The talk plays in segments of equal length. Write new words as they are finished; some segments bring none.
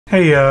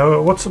Hey,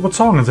 what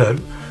song is that?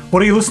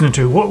 What are you listening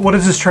to? What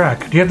is this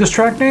track? Do you have this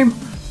track name?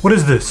 What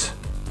is this?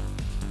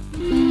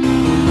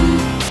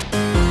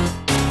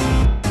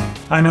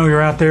 I know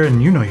you're out there,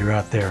 and you know you're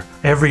out there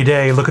every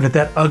day looking at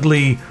that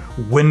ugly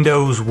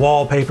Windows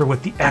wallpaper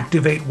with the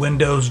activate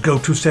Windows, go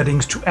to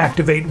settings to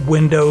activate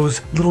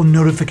Windows, little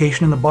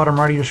notification in the bottom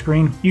right of your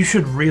screen. You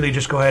should really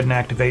just go ahead and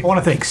activate. I want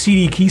to thank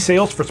CDKey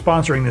Sales for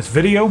sponsoring this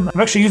video.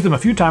 I've actually used them a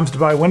few times to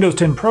buy Windows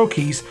 10 Pro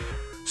keys,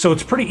 so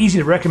it's pretty easy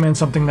to recommend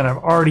something that I've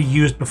already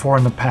used before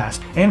in the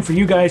past. And for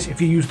you guys,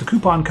 if you use the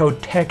coupon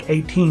code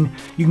TECH18,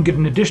 you can get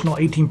an additional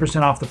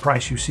 18% off the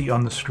price you see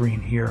on the screen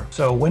here.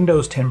 So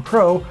Windows 10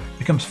 Pro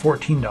becomes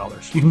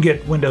 $14. You can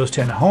get Windows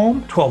 10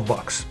 Home,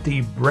 $12.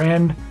 The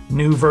brand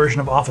new version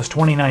of Office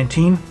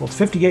 2019, well, it's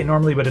 $58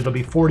 normally, but it'll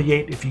be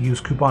 $48 if you use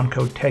coupon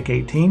code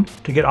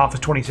TECH18. To get Office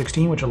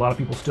 2016, which a lot of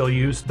people still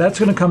use, that's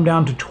going to come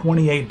down to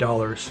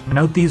 $28.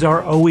 Note these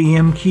are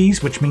OEM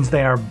keys, which means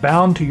they are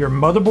bound to your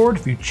motherboard.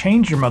 If you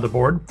change your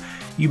motherboard,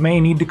 you may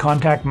need to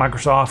contact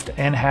Microsoft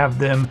and have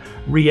them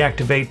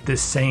reactivate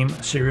this same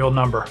serial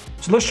number.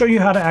 So let's show you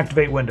how to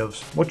activate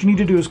Windows. What you need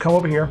to do is come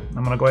over here.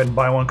 I'm going to go ahead and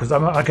buy one because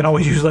I can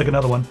always use like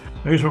another one.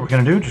 Here's what we're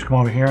going to do. Just come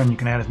over here and you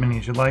can add as many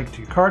as you like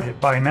to your cart. Hit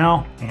buy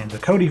now, and the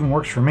code even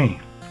works for me.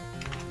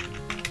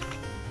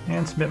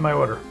 And submit my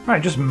order. All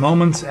right, just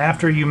moments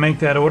after you make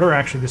that order,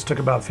 actually this took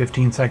about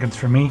 15 seconds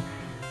for me,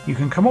 you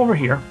can come over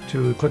here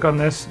to click on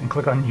this and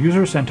click on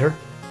User Center.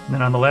 And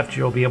then on the left,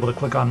 you'll be able to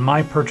click on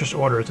My Purchase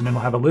Orders, and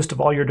it'll have a list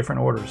of all your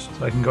different orders.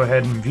 So I can go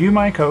ahead and view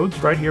my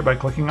codes right here by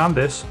clicking on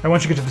this. And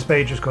once you get to this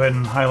page, just go ahead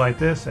and highlight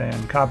this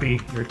and copy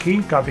your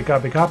key. Copy,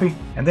 copy, copy.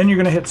 And then you're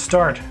going to hit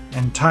Start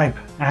and type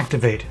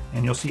Activate.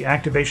 And you'll see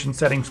activation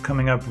settings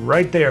coming up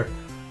right there.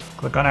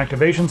 Click on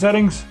Activation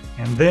Settings,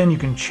 and then you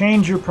can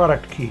change your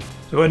product key.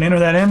 So go ahead and enter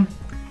that in.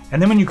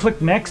 And then when you click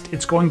Next,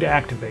 it's going to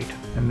activate.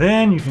 And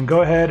then you can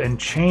go ahead and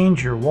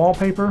change your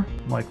wallpaper,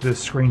 like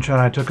this screenshot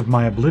I took of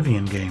my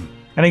Oblivion game.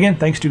 And again,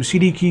 thanks to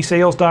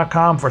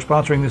CDKeysales.com for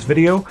sponsoring this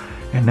video,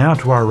 and now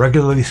to our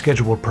regularly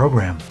scheduled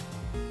program.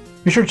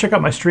 Be sure to check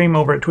out my stream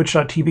over at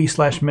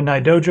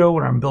twitch.tv/midnightdojo,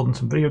 where I'm building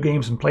some video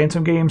games and playing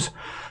some games.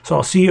 So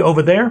I'll see you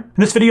over there. In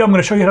this video, I'm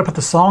going to show you how to put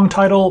the song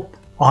title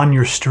on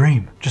your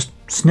stream. Just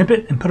snip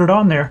it and put it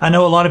on there. I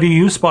know a lot of you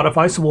use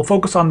Spotify, so we'll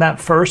focus on that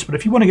first, but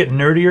if you want to get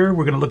nerdier,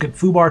 we're going to look at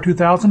Fubar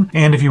 2000,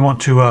 and if you want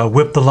to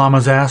whip the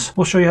llama's ass,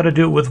 we'll show you how to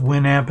do it with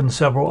Winamp and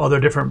several other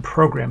different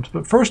programs.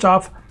 But first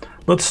off,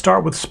 let's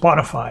start with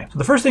Spotify. So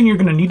the first thing you're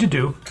going to need to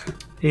do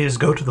is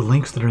go to the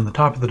links that are in the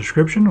top of the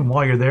description, and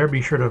while you're there,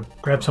 be sure to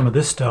grab some of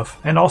this stuff,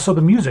 and also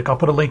the music. I'll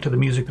put a link to the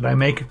music that I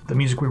make. The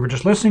music we were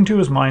just listening to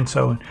is mine,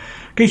 so in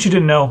case you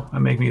didn't know, I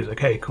make music.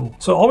 Hey, cool.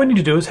 So all we need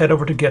to do is head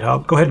over to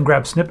GitHub, go ahead and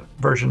grab Snip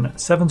version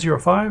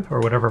 705, or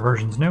whatever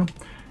version's new.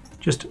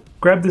 Just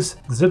grab this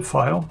zip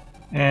file,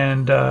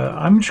 and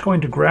I'm just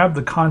going to grab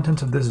the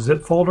contents of this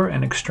zip folder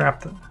and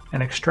extract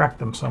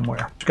them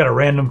somewhere. Just got a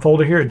random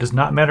folder here. It does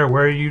not matter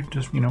where you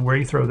where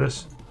you throw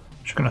this.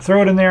 Just going to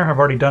throw it in there. I've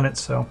already done it,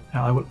 so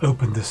now I will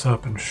open this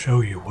up and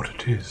show you what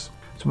it is.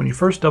 So when you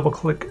first double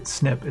click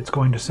Snip, it's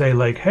going to say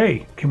like,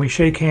 hey, can we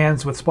shake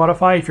hands with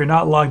Spotify? If you're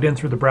not logged in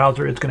through the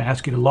browser, it's going to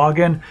ask you to log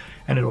in,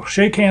 and it'll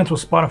shake hands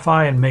with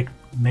Spotify and make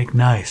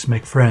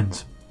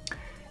friends.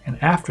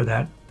 And after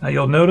that, now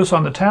you'll notice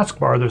on the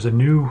taskbar there's a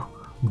new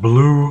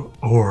blue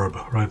orb.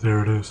 Right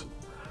there it is.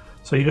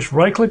 So you just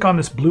right click on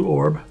this blue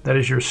orb, that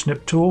is your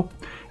Snip tool,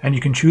 and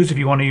you can choose if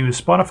you want to use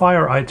Spotify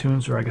or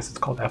iTunes, or I guess it's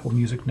called Apple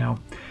Music now.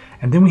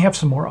 And then we have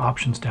some more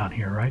options down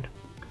here, right?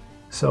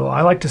 So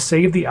I like to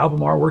save the album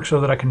artwork so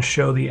that I can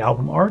show the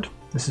album art.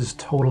 This is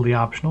totally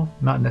optional,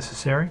 not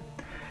necessary.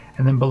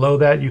 And then below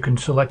that you can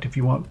select if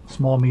you want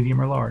small,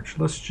 medium, or large.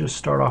 Let's just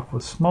start off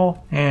with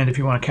small. And if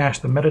you want to cache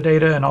the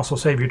metadata and also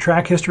save your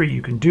track history,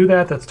 you can do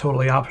that. That's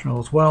totally optional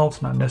as well.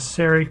 It's not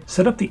necessary.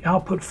 Set up the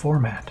output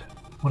format.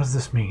 What does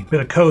this mean? A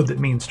bit of code that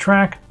means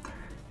track.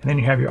 And then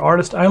you have your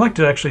artist. I like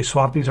to actually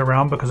swap these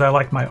around because I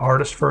like my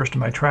artist first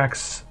and my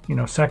tracks,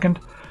 second.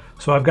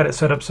 So I've got it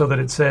set up so that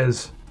it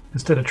says,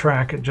 instead of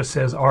track, it just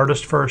says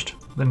artist first,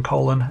 then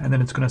colon, and then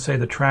it's going to say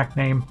the track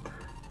name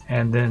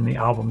and then the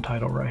album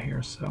title right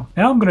here. So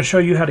now I'm going to show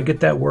you how to get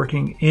that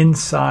working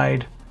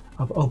inside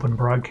of Open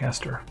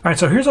Broadcaster. All right,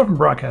 so here's Open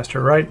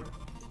Broadcaster, right?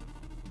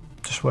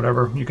 Just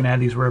whatever. You can add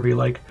these wherever you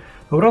like.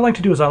 But what I like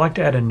to do is I like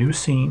to add a new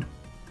scene.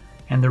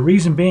 And the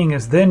reason being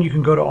is then you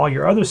can go to all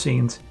your other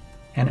scenes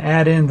and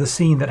add in the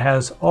scene that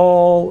has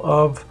all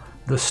of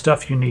the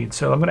stuff you need.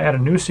 So I'm going to add a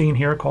new scene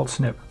here called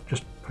Snip.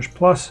 Just push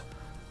plus,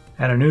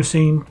 add a new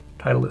scene,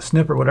 title it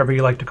Snip or whatever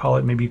you like to call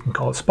it. Maybe you can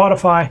call it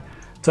Spotify.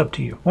 It's up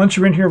to you. Once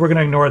you're in here, we're going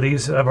to ignore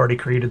these. I've already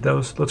created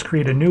those. Let's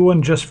create a new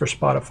one just for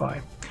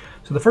Spotify.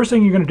 So the first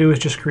thing you're going to do is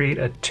just create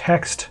a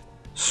text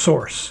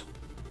source.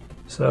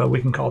 So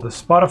we can call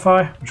this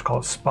Spotify. Let's call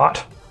it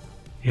Spot.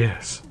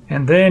 Yes.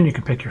 And then you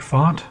can pick your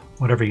font,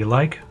 whatever you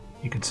like.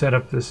 You can set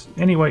up this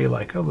any way you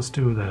like. Oh, let's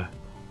do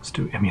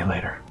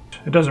emulator.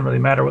 It doesn't really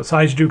matter what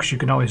size you do because you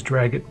can always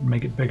drag it and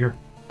make it bigger.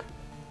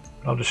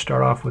 But I'll just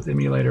start off with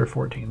emulator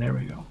 14. There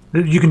we go.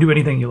 You can do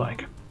anything you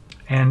like.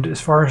 And as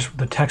far as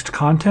the text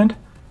content,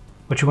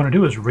 what you want to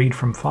do is read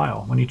from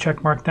file. When you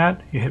check mark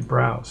that, you hit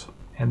browse.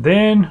 And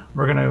then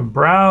we're going to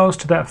browse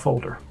to that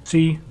folder.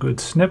 See, good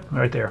snip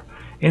right there.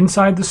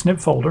 Inside the snip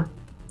folder,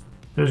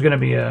 there's going to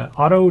be a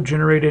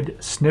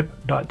auto-generated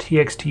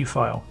snip.txt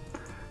file.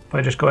 If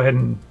I just go ahead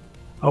and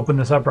open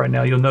this up right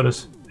now, you'll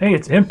notice, hey,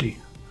 it's empty.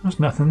 There's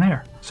nothing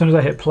there. As soon as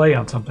I hit play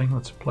on something,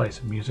 let's play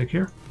some music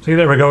here. See,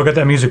 there we go. We got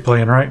that music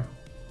playing, right?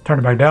 Turn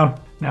it back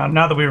down.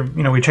 Now that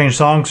we changed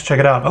songs, check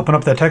it out. Open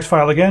up that text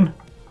file again,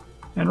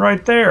 and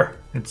right there,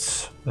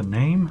 it's the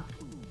name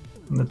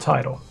and the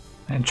title.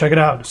 And check it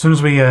out. As soon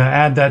as we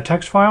add that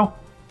text file,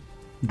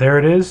 there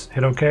it is.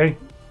 Hit OK.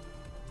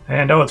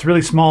 And oh, it's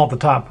really small at the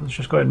top. Let's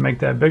just go ahead and make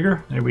that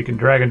bigger. Maybe we can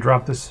drag and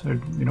drop this,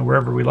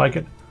 wherever we like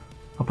it.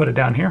 I'll put it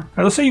down here. All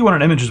right, let's say you want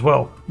an image as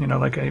well.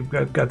 Like I've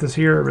got this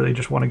here. I really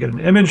just want to get an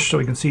image so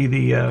we can see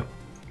the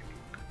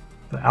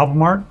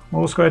album art.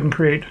 Well, let's go ahead and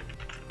create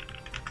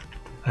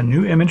a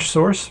new image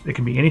source. It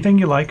can be anything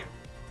you like.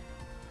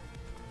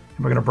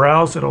 And we're going to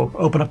browse. It'll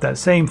open up that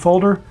same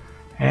folder.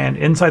 And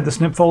inside the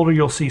snip folder,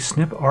 you'll see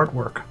snip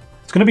artwork.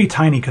 It's going to be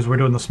tiny because we're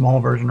doing the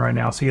small version right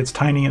now. See, it's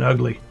tiny and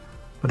ugly,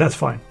 but that's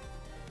fine.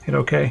 Hit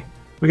OK.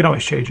 We can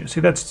always change it. See,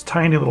 that's a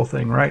tiny little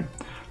thing, right?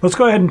 Let's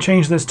go ahead and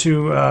change this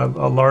to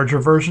a larger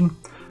version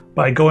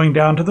by going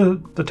down to the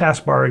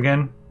taskbar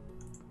again,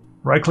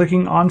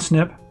 right-clicking on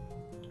snip,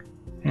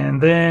 and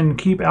then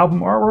keep album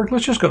artwork.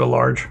 Let's just go to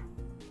large.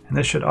 And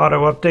this should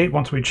auto-update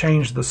once we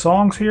change the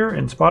songs here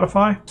in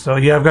Spotify. So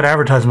yeah, I've got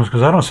advertisements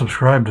because I don't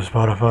subscribe to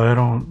Spotify. I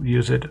don't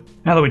use it.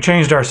 Now that we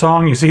changed our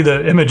song, you see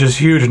the image is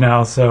huge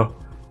now. So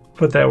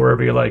put that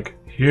wherever you like.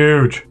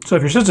 Huge. So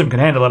if your system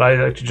can handle it, I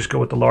like to just go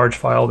with the large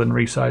file, then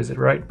resize it,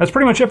 right? That's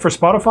pretty much it for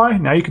Spotify.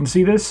 Now you can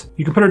see this.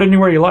 You can put it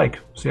anywhere you like.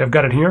 See, I've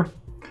got it here.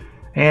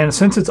 And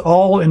since it's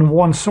all in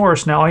one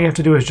source, now all you have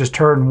to do is just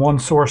turn one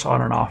source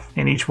on and off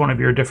in each one of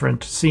your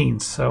different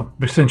scenes. So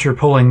since you're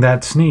pulling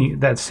that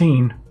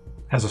scene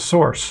as a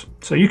source.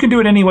 So you can do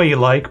it any way you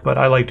like, but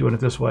I like doing it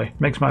this way. It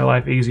makes my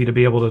life easy to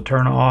be able to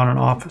turn on and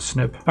off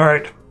snip. All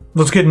right,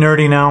 let's get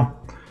nerdy now.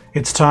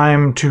 It's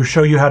time to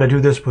show you how to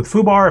do this with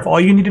Fubar. If all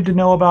you needed to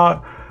know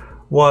about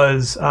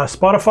was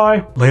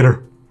Spotify,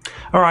 later.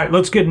 All right,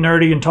 let's get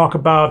nerdy and talk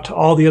about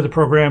all the other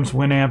programs,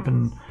 Winamp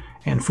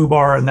and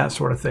Fubar and that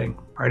sort of thing.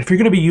 All right, if you're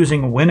going to be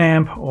using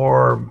Winamp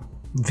or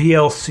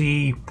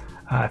VLC,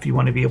 if you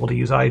want to be able to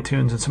use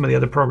iTunes and some of the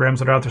other programs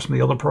that are out there, some of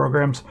the other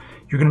programs,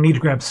 you're going to need to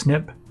grab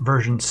Snip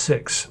version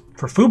 6.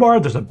 For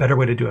Fubar, there's a better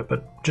way to do it,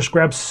 but just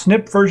grab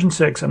Snip version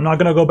 6. I'm not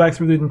going to go back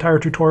through the entire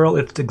tutorial.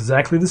 It's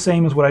exactly the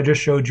same as what I just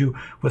showed you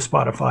with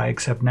Spotify,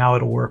 except now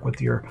it'll work with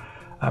your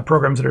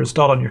programs that are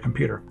installed on your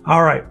computer.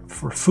 All right,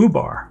 for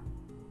Fubar,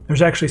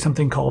 there's actually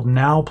something called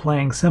Now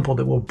Playing Simple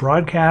that will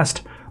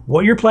broadcast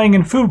what you're playing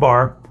in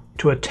Fubar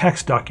to a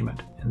text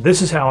document. And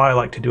this is how I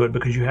like to do it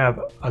because you have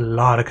a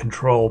lot of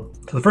control.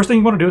 So the first thing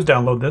you want to do is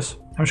download this.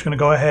 I'm just going to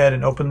go ahead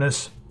and open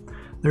this.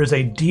 There's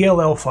a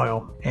DLL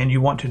file, and you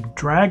want to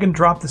drag and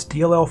drop this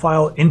DLL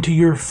file into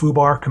your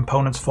Fubar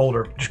components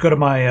folder. Just go to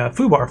my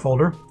Fubar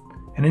folder,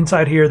 and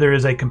inside here there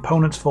is a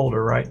components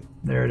folder, right?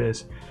 There it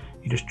is.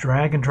 You just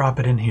drag and drop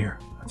it in here.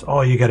 That's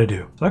all you got to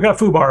do. So I got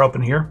Fubar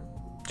open here.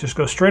 Just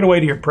go straight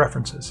away to your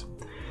preferences.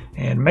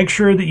 And make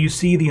sure that you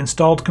see the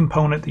installed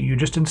component that you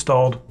just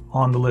installed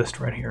on the list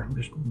right here.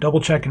 Just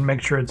double check and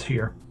make sure it's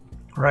here.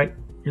 All right?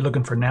 You're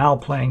looking for Now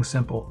Playing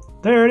Simple.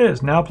 There it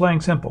is, Now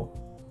Playing Simple.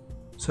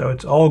 So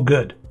it's all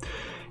good.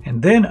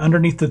 And then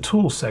underneath the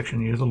tools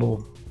section, there's a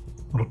little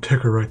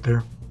ticker right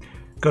there.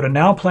 Go to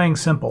Now Playing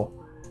Simple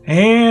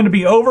and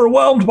be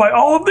overwhelmed by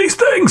all of these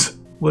things.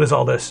 What is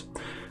all this?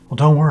 Well,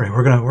 don't worry,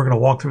 we're gonna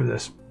walk through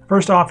this.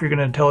 First off, you're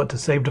gonna tell it to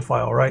save to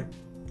file, right?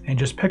 And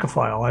just pick a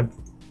file. I've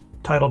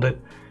titled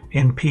it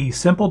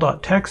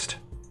npsimple.txt,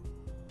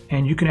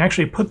 and you can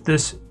actually put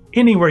this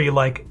anywhere you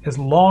like as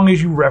long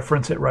as you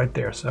reference it right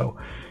there. So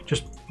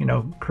just,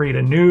 create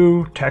a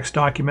new text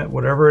document,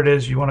 whatever it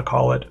is you want to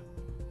call it,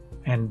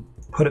 and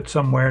put it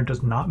somewhere. It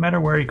does not matter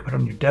where. You can put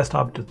it on your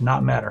desktop. It does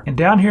not matter. And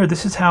down here,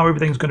 this is how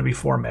everything's going to be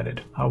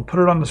formatted. I'll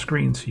put it on the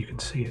screen so you can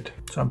see it.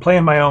 So I'm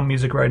playing my own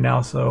music right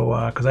now,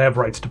 so because I have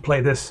rights to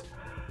play this,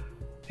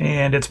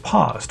 and it's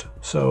paused.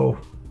 So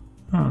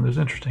there's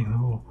interesting, a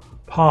little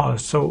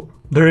paused. So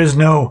there is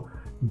no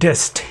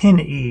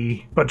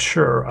destiny, but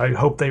sure, I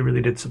hope they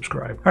really did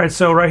subscribe. All right,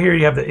 so right here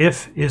you have the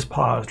if is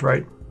paused,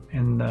 right?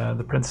 In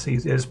the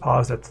parentheses is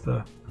paused, that's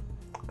the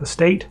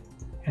state.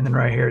 And then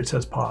right here it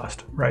says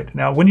paused, right?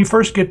 Now, when you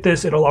first get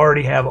this, it'll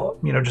already have,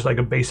 just like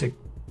a basic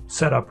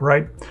setup,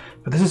 right?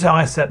 But this is how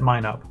I set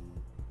mine up.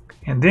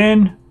 And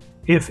then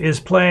if is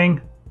playing,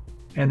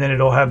 and then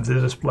it'll have the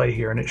display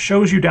here. And it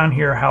shows you down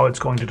here how it's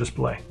going to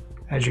display.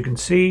 As you can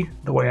see,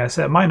 the way I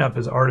set mine up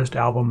is artist,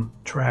 album,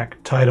 track,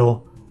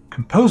 title,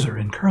 composer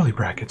in curly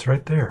brackets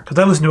right there. Because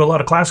I listen to a lot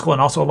of classical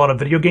and also a lot of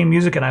video game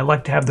music, and I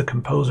like to have the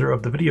composer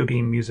of the video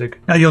game music.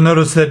 Now you'll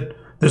notice that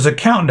there's a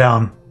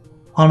countdown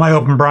on my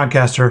open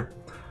broadcaster,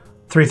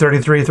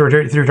 333,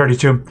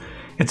 332.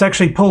 It's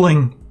actually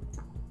pulling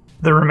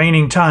the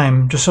remaining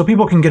time just so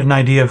people can get an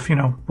idea of,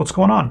 what's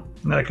going on.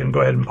 And then I can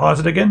go ahead and pause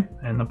it again,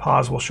 and the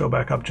pause will show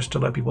back up just to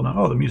let people know,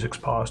 oh, the music's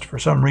paused for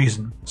some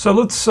reason. So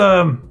let's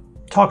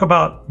talk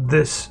about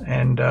this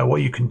and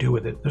what you can do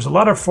with it. There's a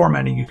lot of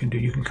formatting you can do.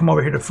 You can come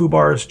over here to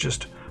Fubar's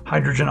just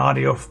hydrogen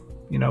audio,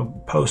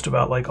 post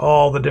about like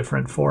all the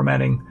different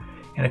formatting.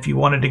 And if you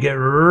wanted to get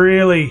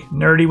really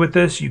nerdy with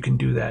this, you can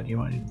do that. You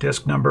want a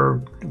disk number,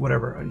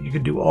 whatever. You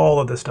can do all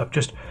of this stuff.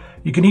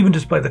 You can even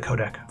display the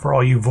codec for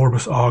all you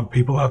Vorbis Og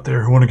people out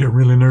there who want to get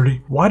really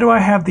nerdy. Why do I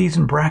have these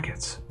in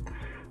brackets?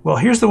 Well,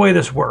 here's the way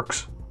this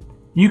works.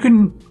 You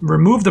can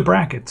remove the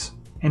brackets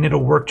and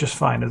it'll work just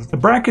fine. The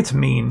brackets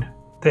mean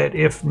that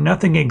if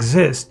nothing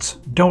exists,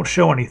 don't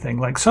show anything.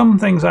 Like some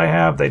things I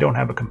have, they don't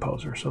have a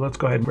composer. So let's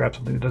go ahead and grab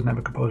something that doesn't have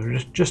a composer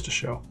just to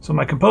show. So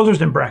my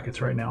composer's in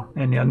brackets right now.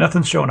 And yeah,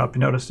 nothing's showing up.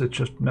 You notice it's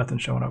just nothing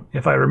showing up.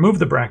 If I remove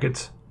the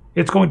brackets,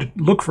 it's going to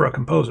look for a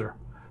composer.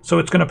 So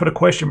it's going to put a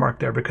question mark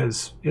there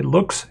because it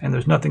looks and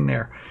there's nothing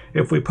there.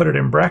 If we put it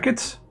in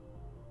brackets,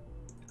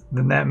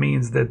 then that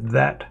means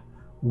that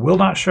will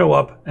not show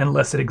up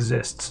unless it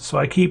exists. So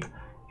I keep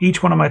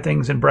each one of my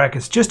things in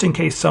brackets just in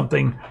case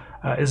something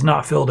is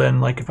not filled in.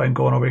 Like if I'm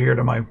going over here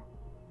to my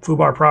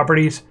Fubar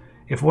properties,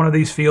 if one of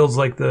these fields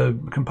like the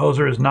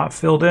composer is not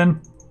filled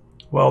in,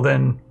 well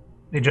then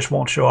it just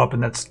won't show up,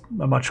 and that's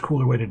a much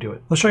cooler way to do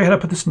it. Let's show you how to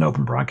put this in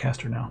Open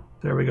Broadcaster now.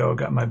 There we go,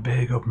 got my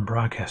big Open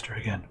Broadcaster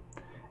again.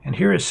 And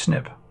here is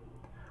Snip.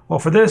 Well,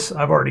 for this,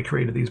 I've already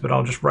created these, but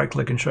I'll just right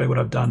click and show you what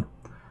I've done.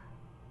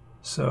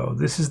 So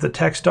this is the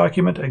text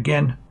document.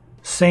 Again,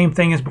 same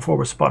thing as before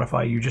with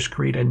Spotify. You just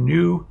create a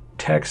new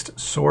text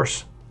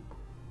source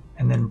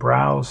and then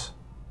browse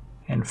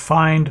and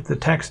find the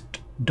text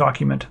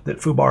document that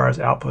Fubar is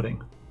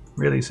outputting.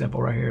 Really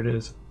simple. Right here it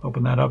is.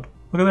 Open that up.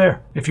 Look at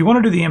there. If you want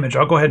to do the image,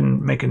 I'll go ahead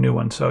and make a new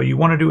one. So you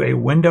want to do a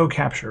window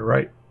capture,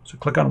 right? So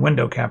click on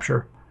window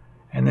capture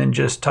and then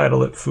just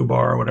title it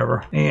Fubar or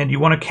whatever. And you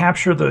want to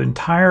capture the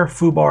entire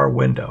Fubar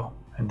window,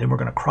 and then we're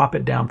going to crop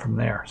it down from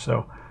there.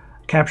 So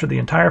capture the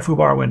entire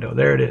Fubar window.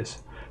 There it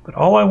is. But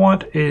all I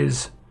want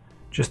is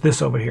just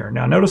this over here.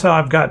 Now notice how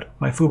I've got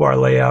my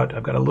Fubar layout.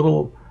 I've got a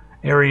little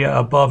area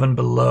above and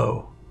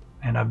below.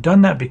 And I've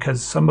done that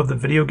because some of the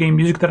video game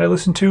music that I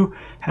listen to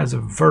has a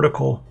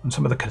vertical, and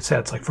some of the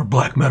cassettes, like for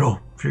black metal,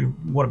 if you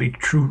want to be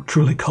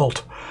truly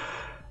cult,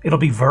 it'll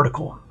be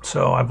vertical.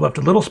 So I've left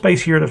a little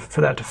space here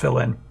for that to fill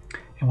in.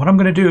 And what I'm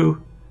going to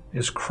do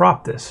is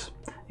crop this.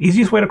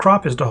 Easiest way to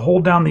crop is to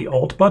hold down the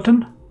Alt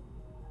button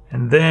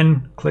and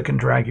then click and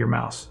drag your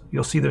mouse.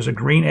 You'll see there's a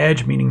green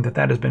edge, meaning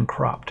that has been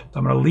cropped. So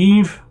I'm going to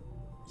leave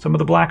some of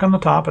the black on the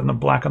top and the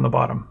black on the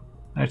bottom.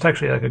 And it's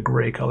actually like a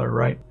gray color,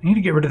 right? I need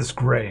to get rid of this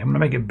gray. I'm going to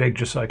make it big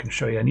just so I can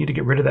show you. I need to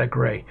get rid of that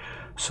gray.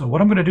 So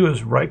what I'm going to do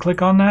is right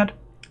click on that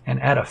and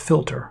add a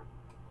filter.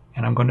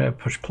 And I'm going to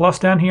push plus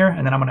down here,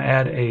 and then I'm going to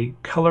add a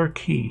color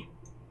key.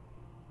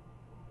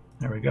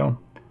 There we go.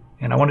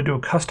 And I want to do a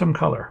custom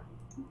color.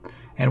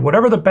 And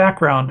whatever the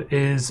background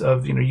is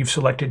of, you've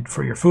selected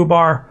for your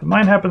Fubar,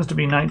 mine happens to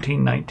be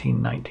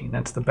 191919.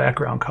 That's the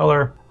background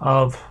color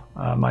of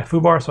my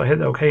Fubar. So I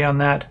hit OK on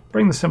that.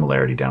 Bring the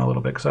similarity down a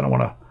little bit because I don't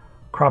want to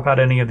crop out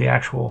any of the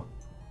actual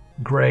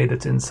gray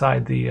that's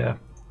inside the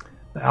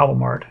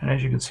album art. And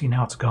as you can see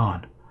now, it's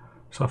gone.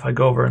 So if I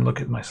go over and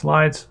look at my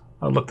slides,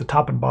 look, the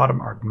top and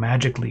bottom are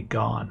magically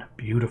gone.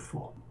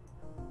 Beautiful.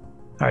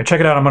 All right,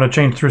 check it out. I'm going to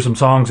change through some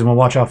songs and we'll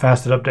watch how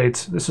fast it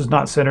updates. This is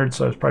not centered,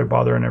 so it's probably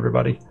bothering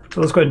everybody. So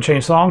let's go ahead and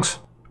change songs.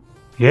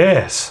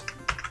 Yes.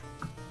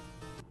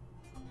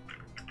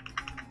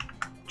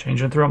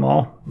 Changing through them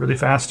all really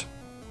fast.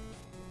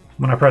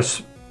 When I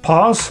press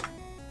pause,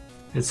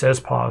 it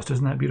says paused.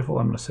 Isn't that beautiful?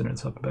 I'm going to center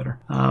this up better.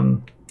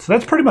 So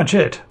that's pretty much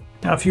it.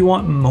 Now, if you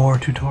want more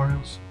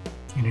tutorials,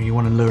 you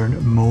want to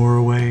learn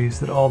more ways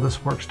that all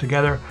this works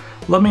together,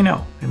 let me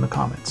know in the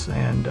comments.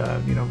 And,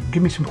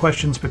 give me some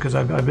questions because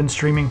I've been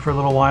streaming for a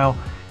little while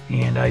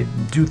and I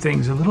do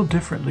things a little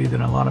differently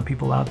than a lot of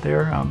people out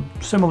there,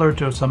 similar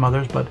to some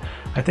others, but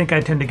I think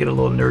I tend to get a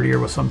little nerdier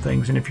with some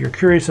things. And if you're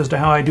curious as to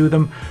how I do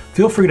them,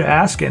 feel free to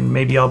ask and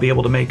maybe I'll be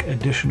able to make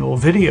additional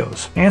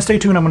videos. And stay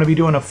tuned, I'm going to be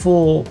doing a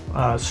full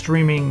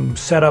streaming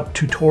setup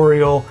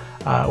tutorial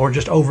or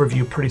just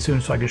overview pretty soon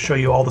so I can show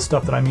you all the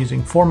stuff that I'm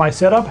using for my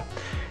setup.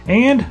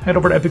 And head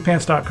over to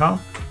epicpants.com,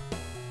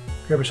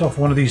 grab yourself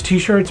one of these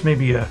t-shirts,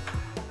 maybe a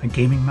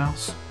gaming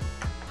mouse,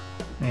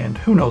 and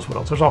who knows what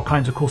else. There's all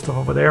kinds of cool stuff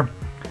over there.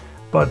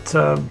 But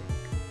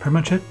pretty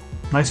much it.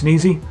 Nice and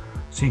easy.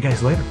 See you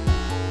guys later.